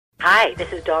Hi,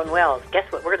 this is Dawn Wells.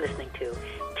 Guess what we're listening to?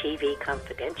 TV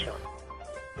Confidential.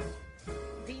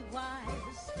 Be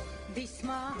wise, be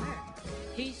smart.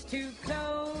 He's too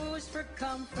close for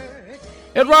comfort.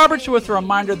 Ed Roberts with a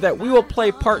reminder that we will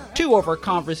play part 2 of our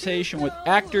conversation with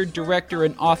actor, director,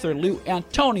 and author Lou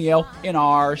Antonio in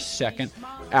our second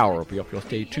hour. We hope you'll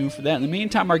stay tuned for that. In the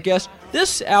meantime, our guest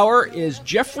this hour is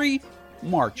Jeffrey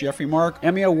Mark. Jeffrey Mark,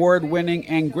 Emmy Award-winning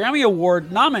and Grammy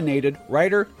Award-nominated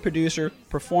writer, producer,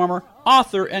 performer,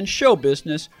 author, and show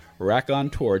business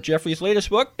raconteur. Jeffrey's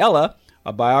latest book, Ella,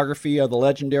 a biography of the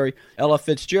legendary Ella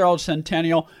Fitzgerald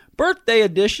Centennial Birthday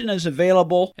Edition, is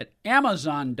available at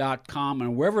Amazon.com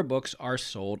and wherever books are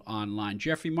sold online.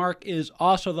 Jeffrey Mark is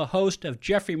also the host of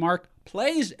Jeffrey Mark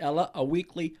Plays Ella, a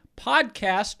weekly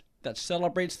podcast that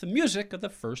celebrates the music of the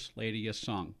First Lady of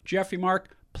Song. Jeffrey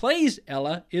Mark Plays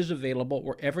Ella is available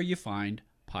wherever you find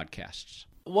podcasts.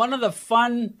 One of the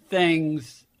fun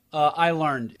things I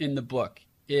learned in the book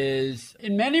is,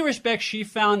 in many respects, she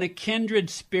found a kindred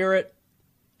spirit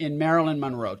in Marilyn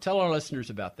Monroe. Tell our listeners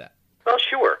about that. Well,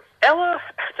 sure. Ella,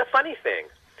 it's a funny thing.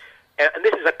 And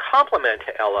this is a compliment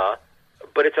to Ella,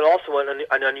 but it's also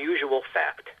an unusual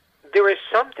fact. There is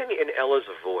something in Ella's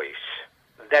voice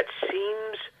that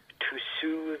seems to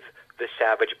soothe the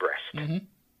savage breast. Mm-hmm.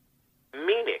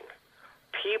 Meaning,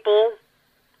 people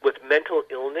with mental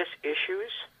illness issues,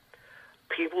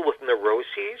 people with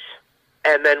neuroses,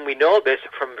 and then we know this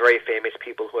from very famous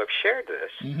people who have shared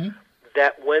this, mm-hmm.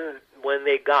 that when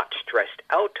they got stressed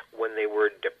out, when they were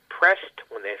depressed,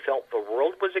 when they felt the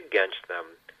world was against them,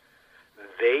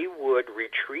 they would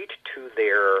retreat to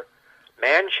their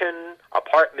mansion,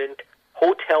 apartment,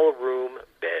 hotel room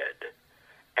bed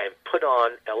and put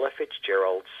on Ella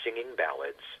Fitzgerald singing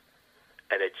ballads,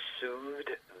 and it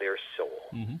soothed their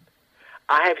soul. Mm-hmm.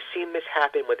 I have seen this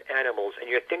happen with animals, and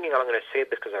you're thinking I'm going to say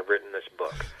this because I've written this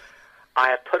book. I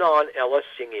have put on Ella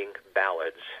singing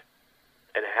ballads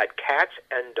and had cats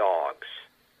and dogs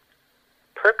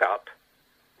perk up,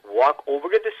 walk over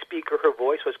to the speaker her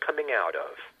voice was coming out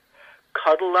of,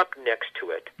 cuddle up next to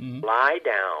it, mm-hmm. lie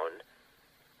down,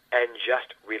 and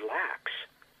just relax,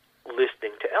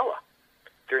 listening to Ella.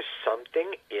 There's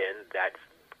something in that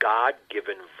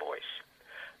God-given voice.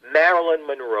 Marilyn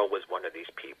Monroe was one of these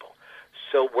people.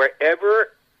 So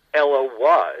wherever Ella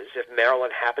was, if Marilyn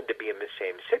happened to be in the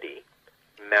same city,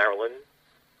 Marilyn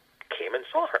came and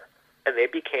saw her, and they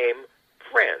became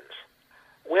friends.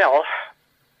 Well,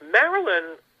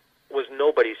 Marilyn was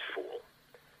nobody's fool,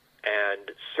 and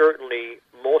certainly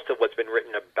most of what's been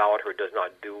written about her does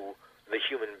not do the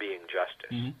human being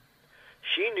justice. Mm-hmm.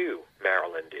 She knew,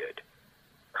 Marilyn did,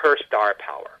 her star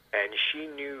power, and she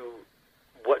knew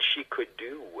what she could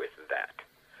do with that.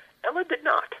 Ella did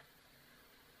not.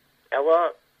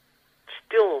 Ella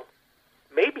still,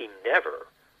 maybe never,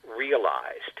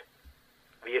 realized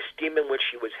the esteem in which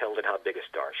she was held and how big a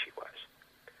star she was.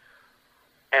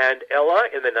 And Ella,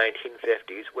 in the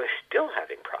 1950s, was still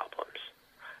having problems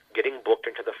getting booked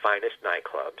into the finest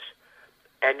nightclubs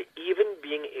and even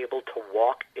being able to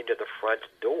walk into the front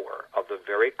door of the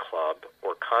very club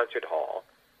or concert hall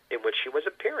in which she was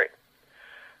appearing.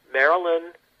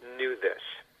 Marilyn knew this,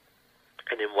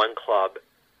 and in one club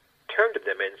turned to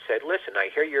them and said, listen, I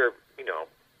hear you're,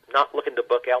 not looking to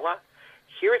book Ella.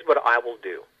 Here's what I will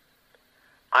do.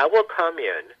 I will come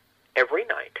in every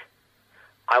night.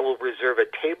 I will reserve a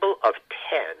table of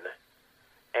 10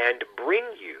 and bring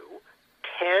you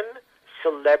 10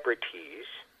 celebrities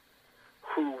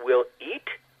who will eat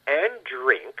and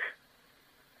drink,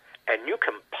 and you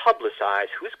can publicize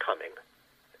who's coming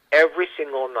every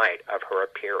single night of her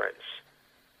appearance.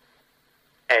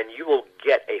 And you will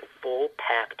get a full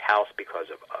packed house because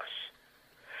of us.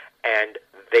 And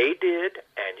they did,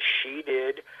 and she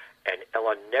did, and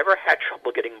Ella never had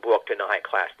trouble getting booked in a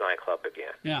high-class nightclub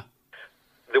again. Yeah.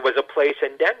 There was a place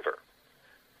in Denver.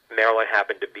 Marilyn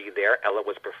happened to be there. Ella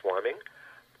was performing,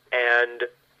 and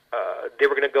they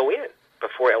were going to go in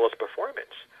before Ella's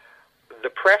performance. The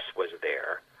press was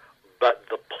there, but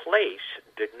the place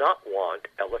did not want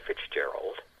Ella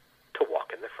Fitzgerald to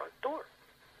walk in the front door.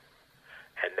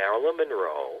 And Marilyn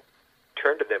Monroe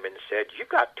turned to them and said, you've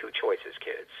got two choices,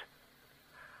 kids.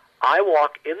 I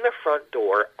walk in the front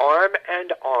door arm in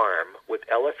arm with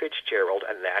Ella Fitzgerald,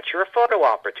 and that's your photo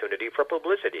opportunity for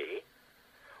publicity,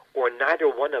 or neither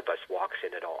one of us walks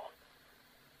in at all.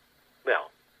 Well,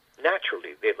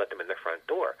 naturally, they'd let them in the front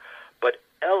door. But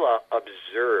Ella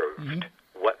observed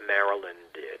what Marilyn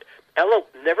did. Ella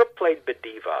never played the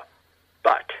diva,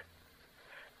 but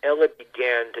Ella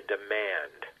began to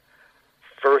demand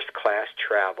first-class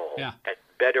travel and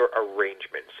better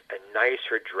arrangements and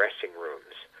nicer dressing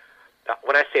rooms.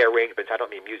 when I say arrangements, I don't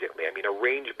mean musically. I mean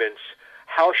arrangements,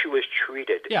 how she was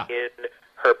treated in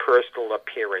her personal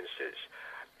appearances.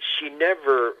 She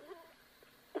never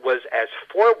was as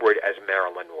forward as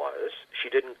Marilyn was. She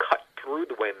didn't cut through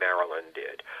the way Marilyn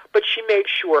did. But she made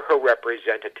sure her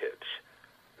representatives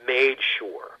made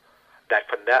sure that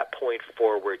from that point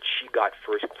forward she got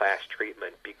first-class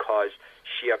treatment because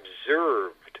she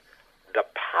observed the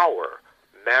power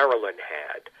Marilyn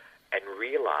had and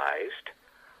realized,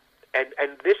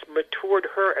 and this matured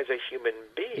her as a human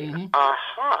being.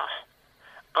 Aha!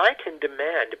 I can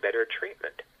demand better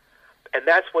treatment. And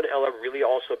that's when Ella really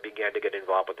also began to get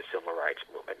involved with the civil rights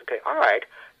movement. Okay, all right,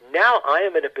 now I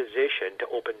am in a position to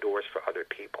open doors for other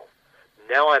people.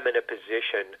 Now I'm in a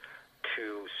position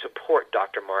to support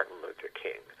Dr. Martin Luther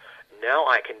King. Now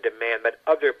I can demand that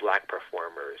other black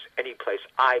performers, any place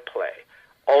I play,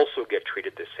 also get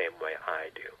treated the same way I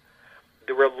do.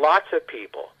 There were lots of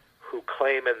people who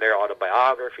claim in their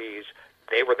autobiographies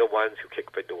they were the ones who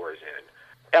kicked the doors in.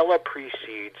 Ella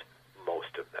precedes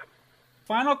most of them.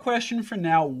 Final question for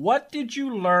now. What did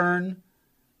you learn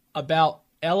about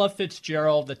Ella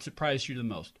Fitzgerald that surprised you the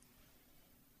most?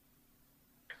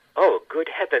 Oh, good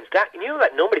heavens. You know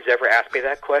that nobody's ever asked me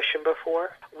that question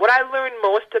before? What I learned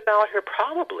most about her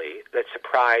probably that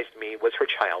surprised me was her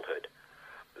childhood.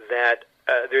 That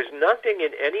there's nothing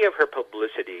in any of her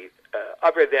publicity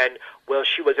other than, well,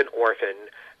 she was an orphan,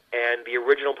 and the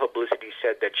original publicity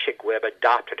said that Chick Webb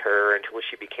adopted her until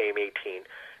she became 18,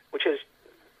 which is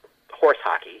horse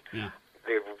hockey. Yeah.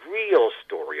 The real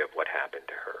story of what happened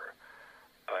to her.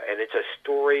 And it's a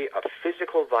story of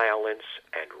physical violence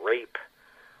and rape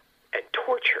and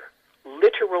torture,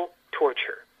 literal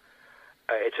torture.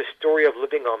 It's a story of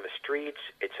living on the streets.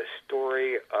 It's a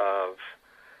story of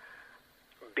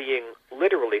being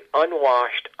literally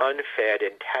unwashed, unfed,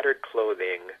 in tattered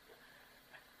clothing.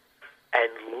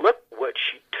 And look what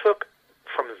she took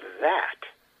from that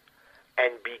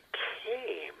and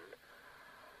became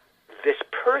this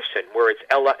person where it's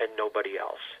Ella and nobody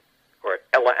else, or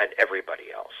Ella and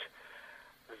everybody else.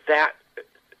 That,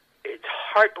 it's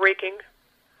heartbreaking.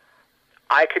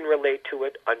 I can relate to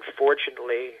it.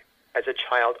 Unfortunately, as a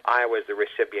child, I was the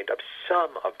recipient of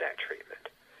some of that treatment.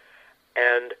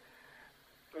 And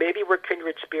maybe we're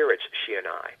kindred spirits, she and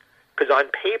I. Because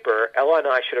on paper, Ella and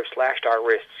I should have slashed our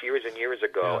wrists years and years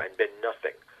ago and been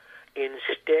nothing.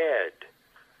 Instead,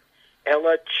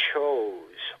 Ella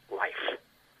chose life.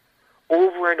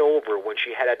 Over and over, when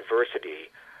she had adversity,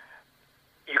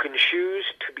 you can choose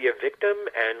to be a victim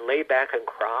and lay back and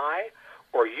cry,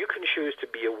 or you can choose to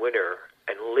be a winner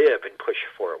and live and push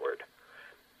forward.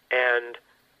 And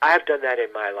I've done that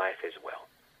in my life as well.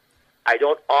 I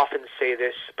don't often say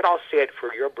this, but I'll say it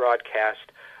for your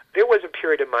broadcast. There was a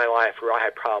period in my life where I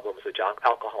had problems with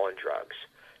alcohol and drugs.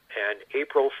 And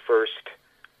April 1st,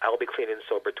 I'll be clean and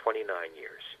sober 29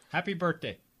 years. Happy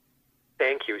birthday.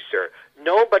 Thank you, sir.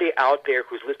 Nobody out there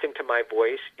who's listening to my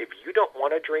voice, if you don't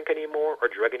want to drink anymore or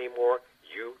drug anymore,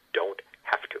 you don't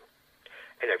have to.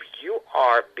 And if you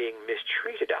are being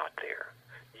mistreated out there,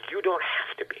 you don't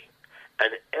have to be.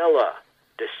 And Ella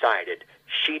decided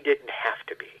she didn't have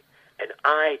to be. And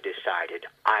I decided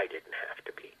I didn't have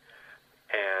to be.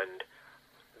 And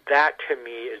that, to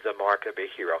me, is the mark of a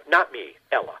hero. Not me,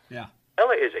 Ella. Yeah.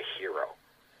 Ella is a hero.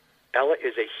 Ella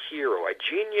is a hero, a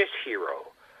genius hero,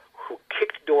 who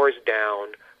kicked doors down,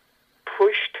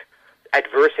 pushed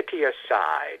adversity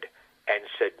aside, and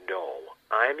said, no,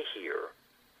 I'm here,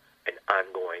 and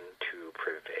I'm going to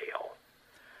prevail.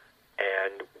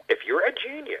 And if you're a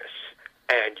genius,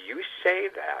 and you say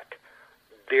that,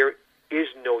 there is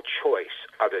no choice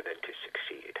other than to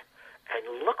succeed.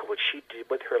 And look what she did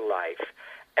with her life,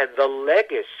 and the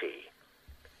legacy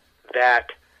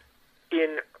that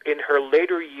in her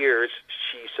later years,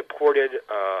 she supported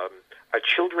a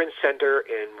children's center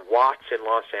in Watts in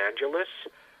Los Angeles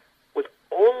with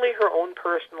only her own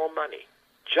personal money.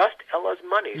 Just Ella's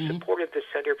money supported the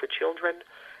Center for Children.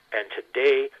 And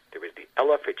today, there is the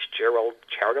Ella Fitzgerald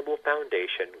Charitable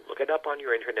Foundation. Look it up on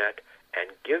your internet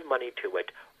and give money to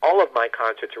it. All of my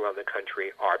concerts around the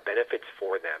country are benefits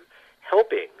for them,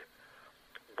 helping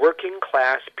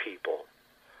working-class people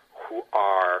who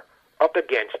are up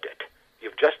against it.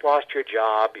 You've just lost your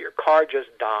job, your car just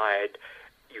died,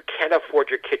 you can't afford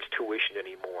your kids' tuition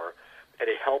anymore, and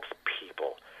it helps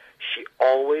people. She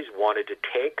always wanted to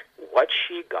take what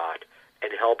she got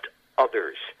and helped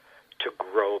others to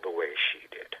grow the way she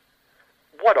did.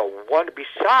 What a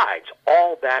besides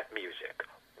all that music,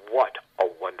 what a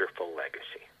wonderful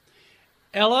legacy.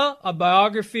 Ella, a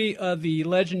biography of the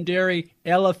legendary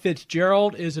Ella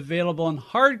Fitzgerald, is available in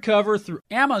hardcover through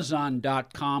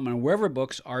Amazon.com and wherever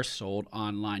books are sold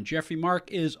online. Jeffrey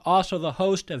Mark is also the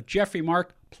host of Jeffrey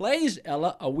Mark Plays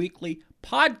Ella, a weekly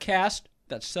podcast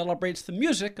that celebrates the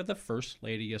music of the First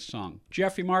Lady of Song.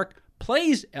 Jeffrey Mark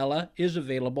Plays Ella is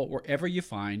available wherever you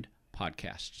find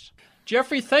podcasts.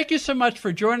 Jeffrey, thank you so much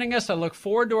for joining us. I look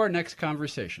forward to our next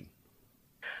conversation.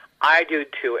 I do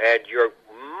too, Ed. You're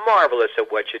marvelous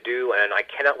at what you do, and I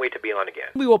cannot wait to be on again.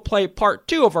 We will play part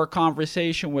 2 of our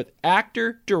conversation with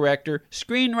actor, director,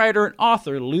 screenwriter, and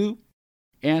author Lou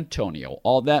Antonio.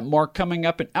 All that more coming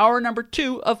up in hour number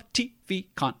 2 of TV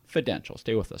Confidential.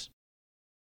 Stay with us.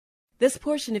 This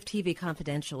portion of TV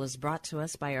Confidential is brought to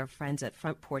us by our friends at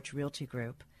Front Porch Realty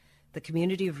Group, the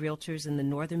community of realtors in the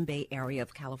Northern Bay area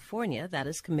of California that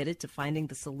is committed to finding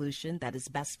the solution that is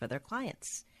best for their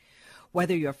clients.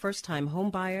 Whether you're a first-time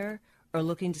home buyer or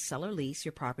looking to sell or lease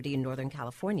your property in Northern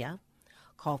California,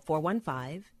 call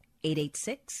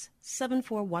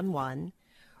 415-886-7411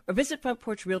 or visit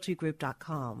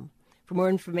frontporchrealtygroup.com for more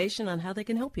information on how they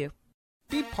can help you.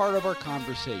 Be part of our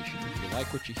conversation. If you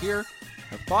like what you hear,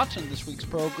 have thoughts on this week's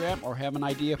program, or have an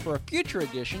idea for a future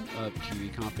edition of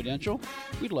TV Confidential,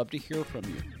 we'd love to hear from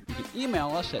you. You can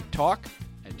email us at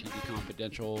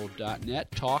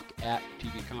talk@tvconfidential.net,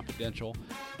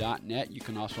 talk@tvconfidential.net. You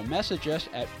can also message us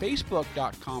at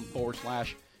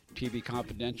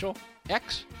facebook.com/tvconfidential,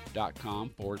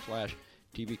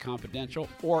 x.com/tvconfidential,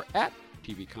 or at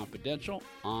TV Confidential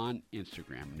on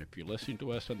Instagram. And if you're listening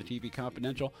to us on the TV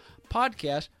Confidential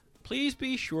podcast, please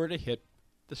be sure to hit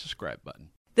the subscribe button.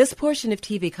 This portion of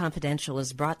TV Confidential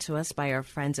is brought to us by our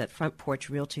friends at Front Porch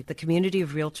Realty, the community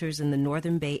of realtors in the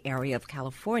Northern Bay area of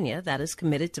California that is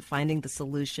committed to finding the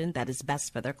solution that is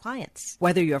best for their clients.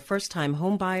 Whether you're a first-time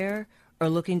home buyer or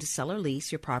looking to sell or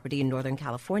lease your property in Northern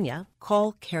California,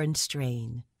 call Karen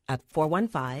Strain at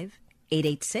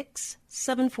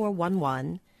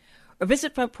 415-886-7411 or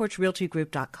visit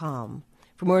frontporchrealtygroup.com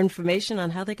for more information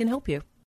on how they can help you.